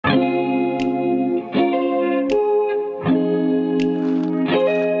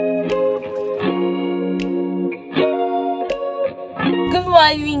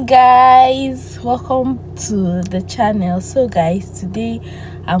guys, welcome to the channel. So guys, today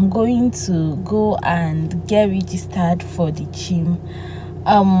I'm going to go and get registered for the gym.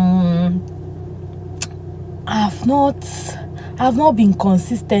 I've not been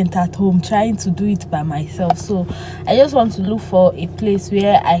consistent at home trying to do it by myself, so I just want to look for a place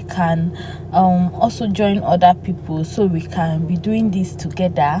where I can also join other people so we can be doing this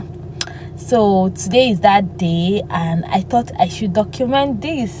together. So today is that day and I thought I should document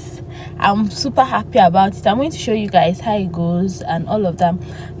this. I'm super happy about it. I'm going to show you guys how it goes and all of them.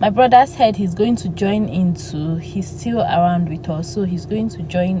 My brother said he's going to join into, he's still around with us, so he's going to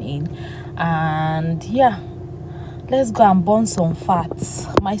join in. And yeah, let's go and burn some fats.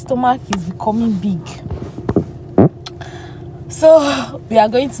 My stomach is becoming big, so we are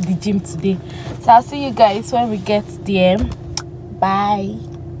going to the gym today. So I'll see you guys when we get there. Bye.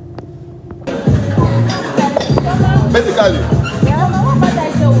 Basically.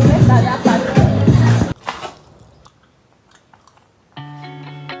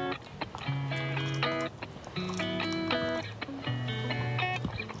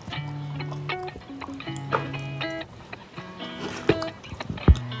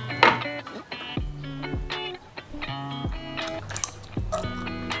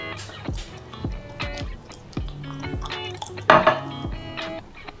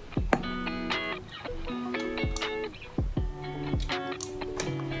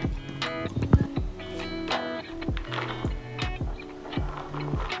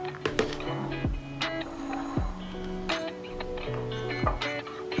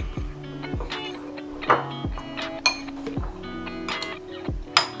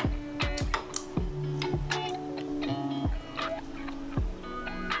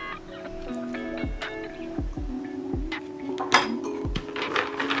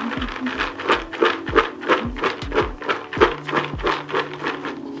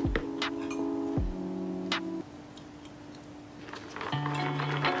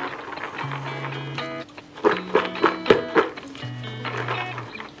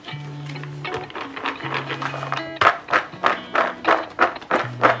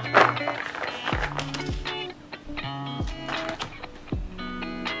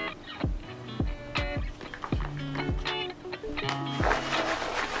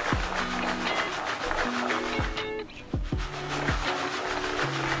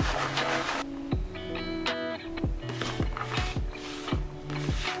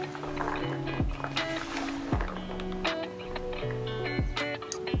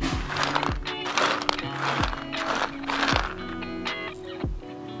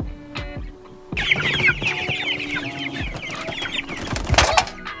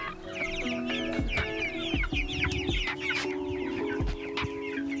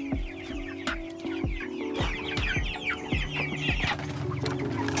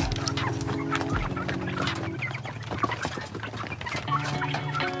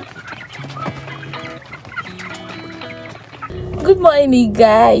 Good morning,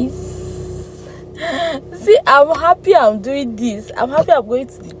 guys. See, I'm happy I'm doing this. I'm happy I'm going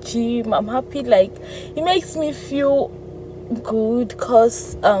to the gym. I'm happy, like, it makes me feel good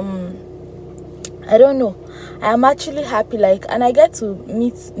because I don't know, I'm actually happy, like, and I get to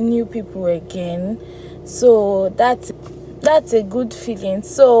meet new people again, so that's a good feeling.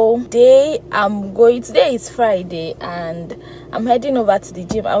 So today is Friday and I'm heading over to the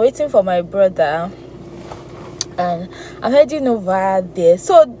gym. I'm waiting for my brother and I'm heading over there.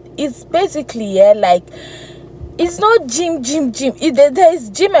 So it's basically, yeah, like, it's not gym. There is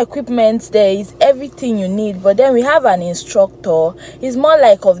gym equipment, there is everything you need, but then we have an instructor. It's more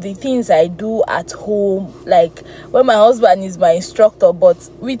like of the things I do at home, like when my husband is my instructor. But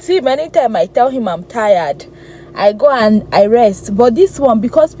with him, anytime I tell him I'm tired, I go and I rest. But this one,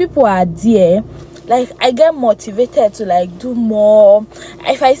 because people are there, like, I get motivated to, like, do more.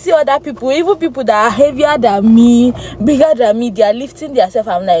 If I see other people, even people that are heavier than me, bigger than me, they are lifting themselves,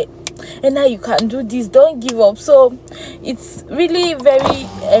 I'm like, and now you can do this, don't give up. So it's really very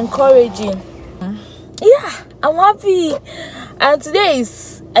encouraging. Yeah, I'm happy. And today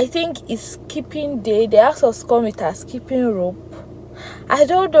is, I think, is skipping day. They asked us to come with a skipping rope. I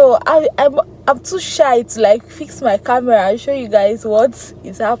don't know, I'm too shy to, like, fix my camera and show you guys what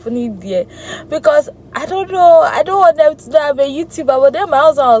is happening there, because I don't know, I don't want them to know I'm a YouTuber. But then my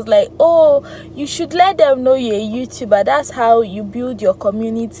husband was like, oh, you should let them know you're a YouTuber. That's how you build your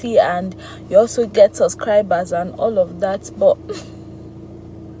community and you also get subscribers and all of that. But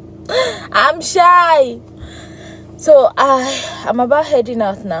I'm shy. So I'm about heading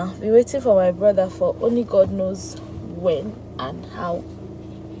out now. Be waiting for my brother for only God knows when and how.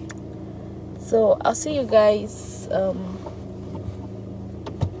 So I'll see you guys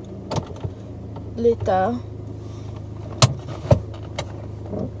later.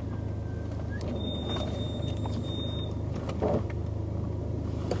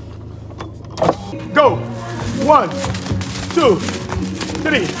 Go. 1, 2,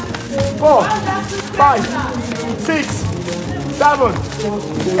 3, 4, 5, 6, 7,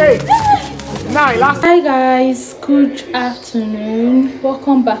 8, 9. Last. Hi guys, good afternoon.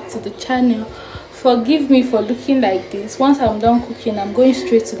 Welcome back to the channel. Forgive me for looking like this. Once I'm done cooking, I'm going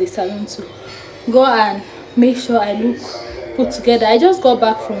straight to the salon to go and make sure I look put together. I just got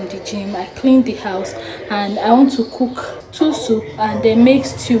back from the gym. I cleaned the house and I want to cook 2 soup and then make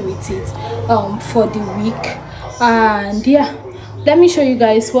stew with it for the week. And yeah, let me show you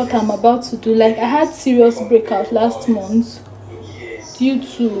guys what I'm about to do. Like, I had serious breakout last month due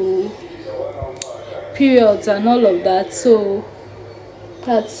to periods and all of that, so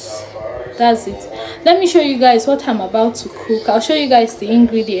that's it. Let me show you guys what I'm about to cook. I'll show you guys the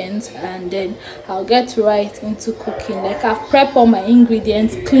ingredients and then I'll get right into cooking. Like, I've prepped all my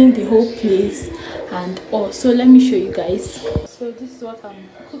ingredients, cleaned the whole place and all. So let me show you guys. So this is what I'm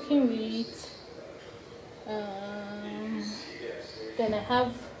cooking with. Then I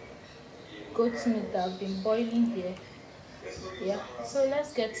have goat meat that I've been boiling here. Yeah, so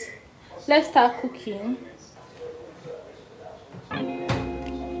let's start cooking.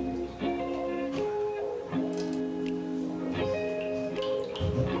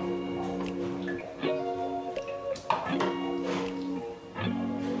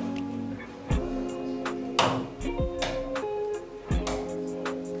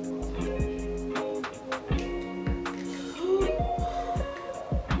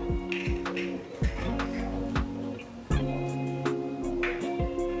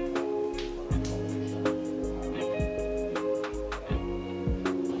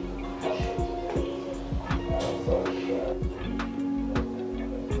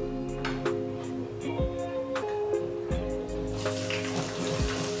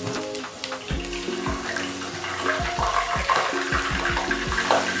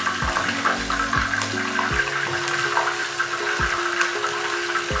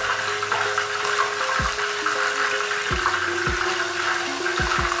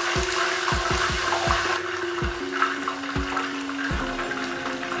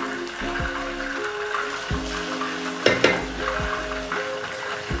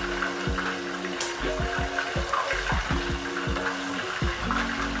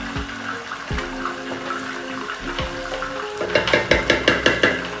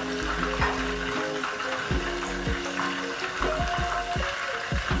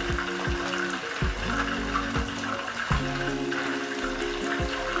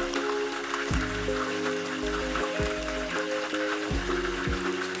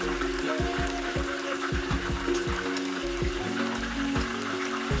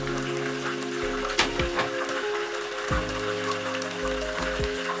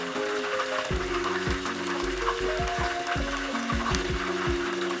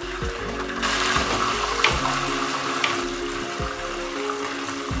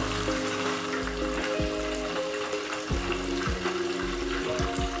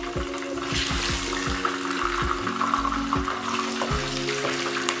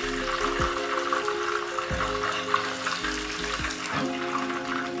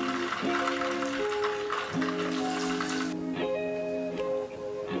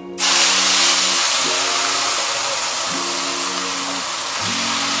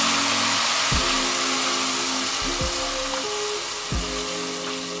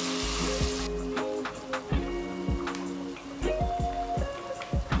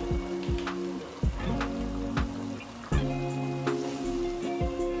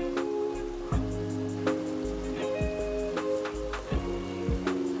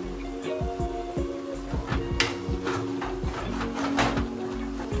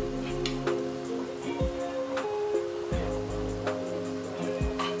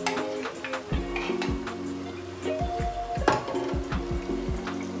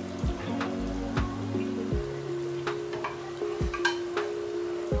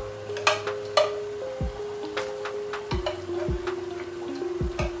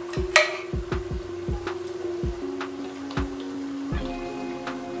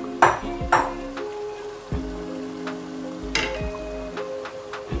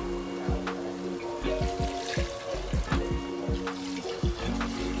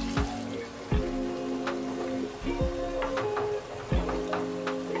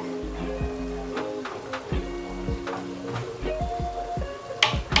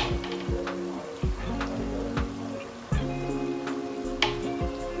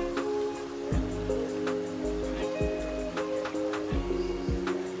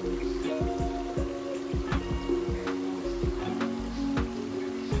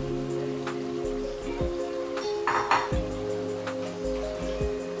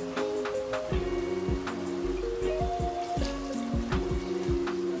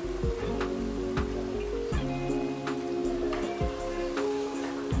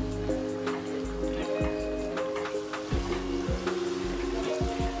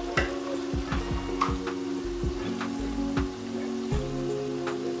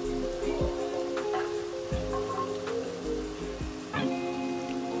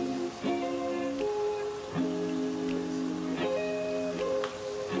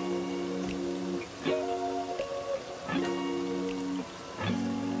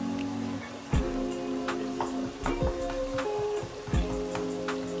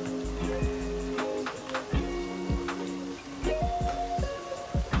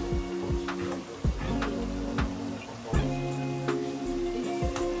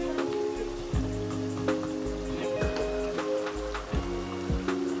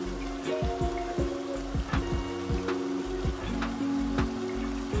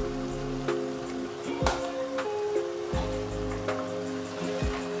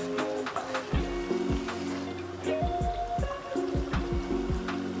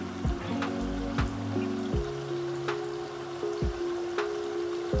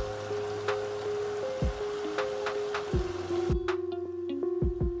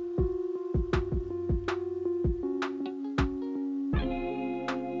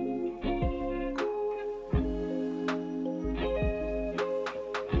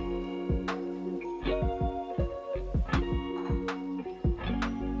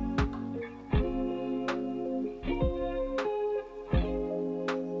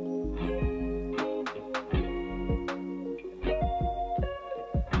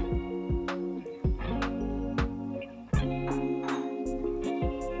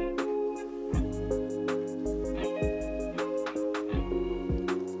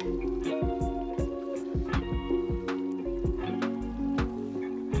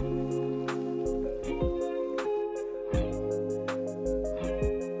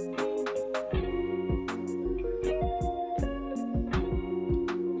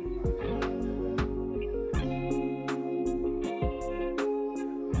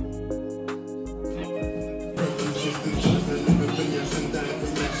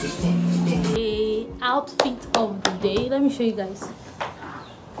 let me show you guys.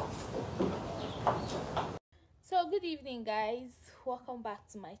 So good evening guys, welcome back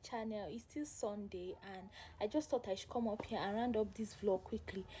to my channel. It's still Sunday and I just thought I should come up here and round up this vlog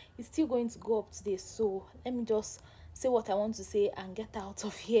quickly. It's still going to go up today, so let me just say what I want to say and get out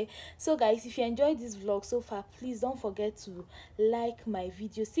of here. So guys, if you enjoyed this vlog so far, please don't forget to like my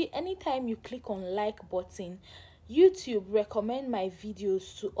video. See, anytime you click on like button, YouTube recommend my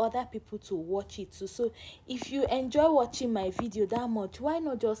videos to other people to watch it too. So if you enjoy watching my video that much, why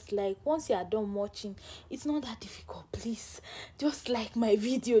not just like, once you are done watching, it's not that difficult, please just like my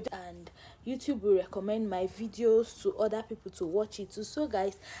video and YouTube will recommend my videos to other people to watch it too. So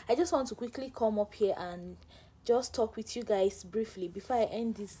guys, I just want to quickly come up here and just talk with you guys briefly before I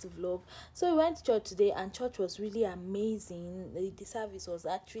end this vlog. So we went to church today and church was really amazing. The service was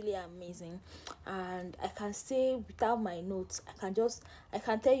actually amazing, and I can say without my notes, I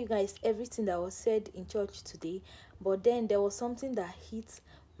can tell you guys everything that was said in church today. But then there was something that hit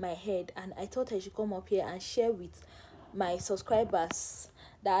my head and I thought I should come up here and share with my subscribers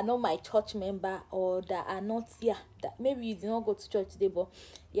that are not my church member, or that are not, that maybe you did not go to church today, but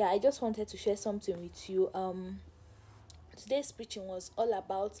I just wanted to share something with you. Today's preaching was all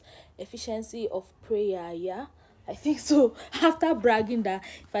about efficiency of prayer. I think so. After bragging that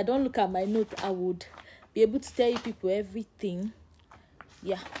if I don't look at my note I would be able to tell you people everything.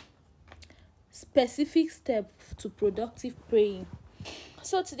 Specific step to productive praying.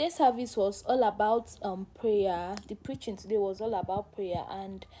 So today's service was all about prayer. The preaching today was all about prayer,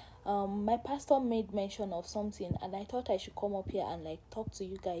 and my pastor made mention of something and I thought I should come up here and like talk to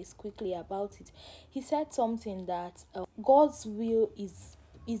you guys quickly about it. He said something that God's will is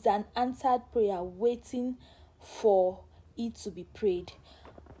an answered prayer waiting for it to be prayed.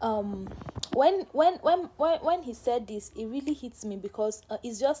 When he said this, it really hits me, because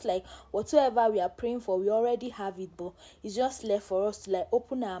it's just like whatsoever we are praying for, we already have it, but it's just left for us to like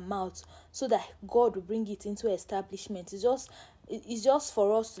open our mouth so that God will bring it into establishment. It's just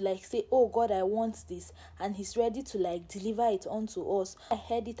for us to like say, oh God, I want this, and he's ready to like deliver it unto us. I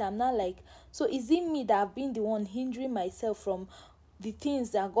heard it, I'm not like, so is it me that I've been the one hindering myself from the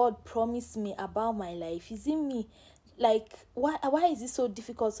things that God promised me about my life? Is it me? Like, why is it so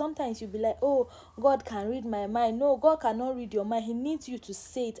difficult? Sometimes you'll be like, oh, God can read my mind. No, God cannot read your mind. He needs you to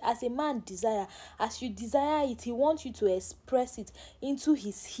say it as a man desire. As you desire it, he wants you to express it into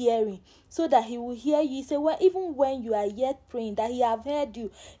his hearing, so that he will hear you. He said, well, even when you are yet praying, that he have heard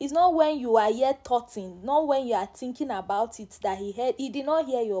you. It's not when you are yet thoughting, not when you are thinking about it, that he heard. He did not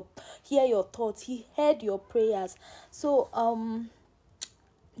hear your thoughts. He heard your prayers. So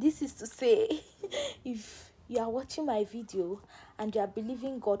this is to say, if you are watching my video and you are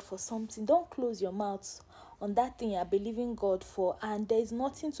believing God for something, don't close your mouth on that thing you are believing God for, and there is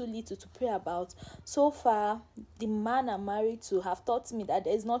nothing too little to pray about. So far, the man I'm married to have taught me that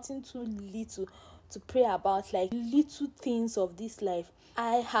there is nothing too little to pray about, like little things of this life.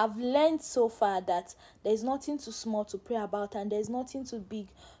 I have learned so far that there is nothing too small to pray about, and there is nothing too big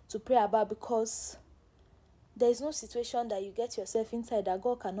to pray about, because there is no situation that you get yourself inside that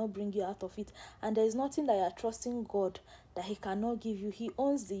God cannot bring you out of it, and there is nothing that you are trusting God that he cannot give you. He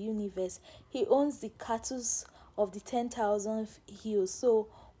owns the universe. He owns the cattle of the 10,000 hills. So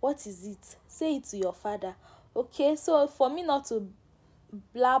what is it? Say it to your father. Okay, so for me not to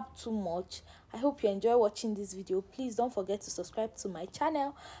blab too much, I hope you enjoy watching this video. Please don't forget to subscribe to my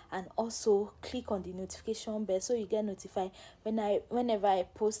channel and also click on the notification bell so you get notified whenever I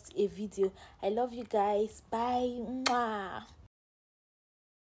post a video. I love you guys. Bye. Mwah.